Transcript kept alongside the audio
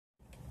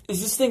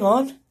Is this thing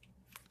on?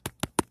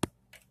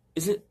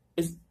 Is it?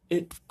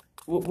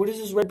 What is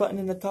this red button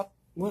in the top?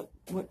 What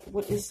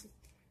is?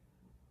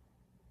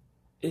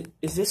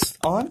 Is this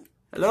on?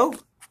 Hello?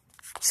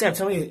 Sam,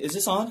 tell me, is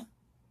this on?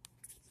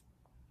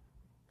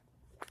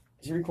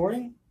 Is it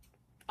recording?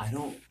 I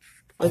don't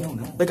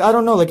know. Like, I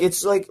don't know. Like,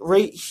 it's like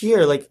right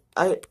here. Like,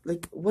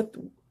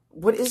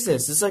 what is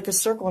this? It's like a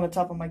circle on the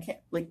top of my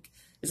like,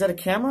 is that a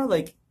camera?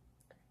 Like,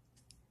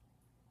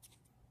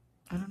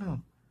 I don't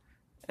know.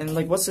 And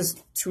like, what's this?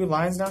 2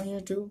 lines down here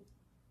too?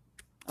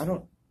 I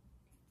don't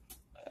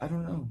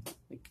know.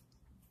 Like,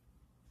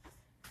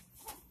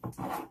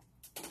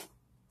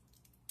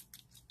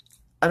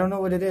 I don't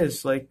know what it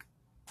is. Like,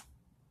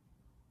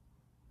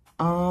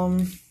 I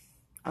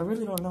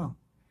really don't know.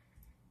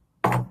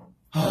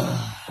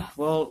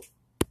 Well,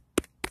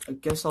 I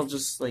guess I'll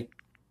just like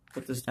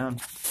put this down.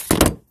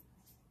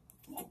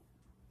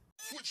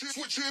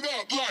 Switch it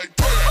up like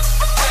that.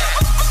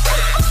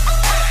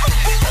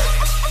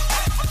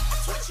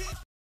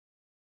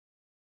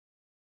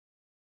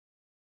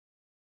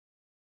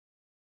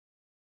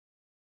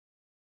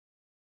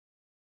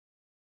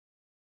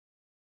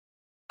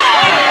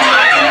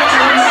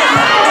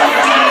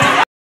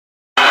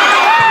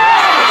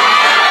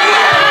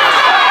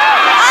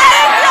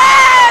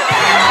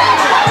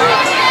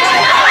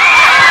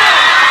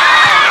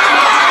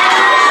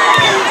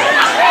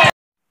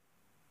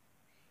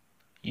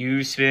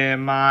 You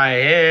spin my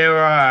hair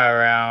right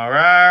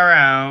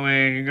around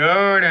when you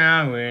go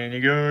down,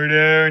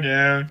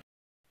 down.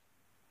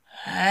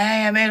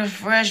 Hey, I made a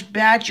fresh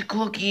batch of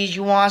cookies.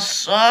 You want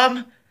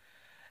some?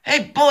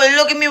 Hey, boy,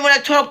 look at me when I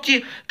talk to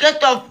you. Get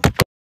the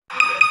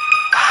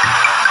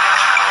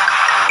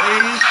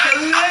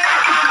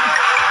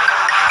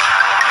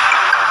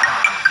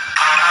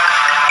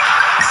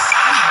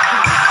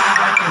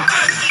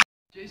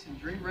Jason,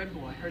 drink Red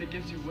Bull. I heard it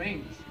gives you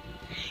wings.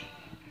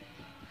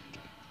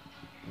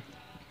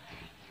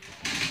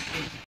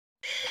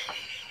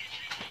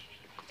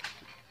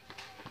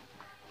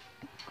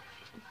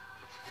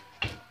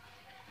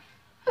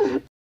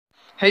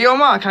 Hey, yo,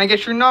 Ma, can I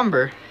get your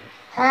number?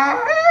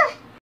 Here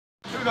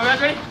we go, guys,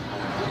 ready?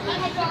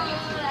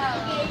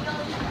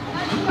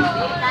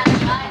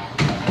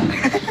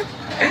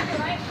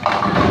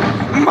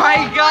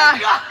 My God!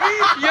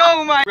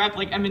 Yo, my... Rap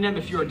like Eminem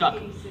if you're a duck.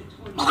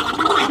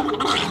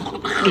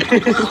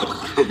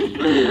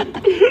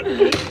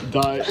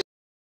 Die.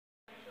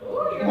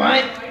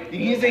 What? Did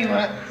you say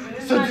what?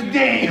 So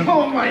today,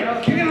 oh my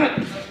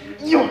God.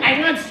 Yo, I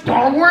went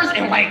Star Wars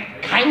and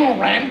like Kylo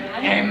Ren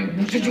and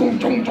it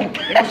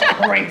was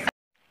crazy.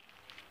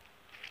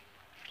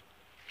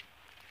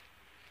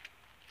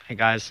 Hey,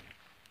 guys.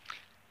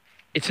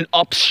 It's an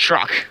ups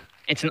truck.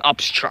 It's an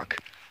ups truck.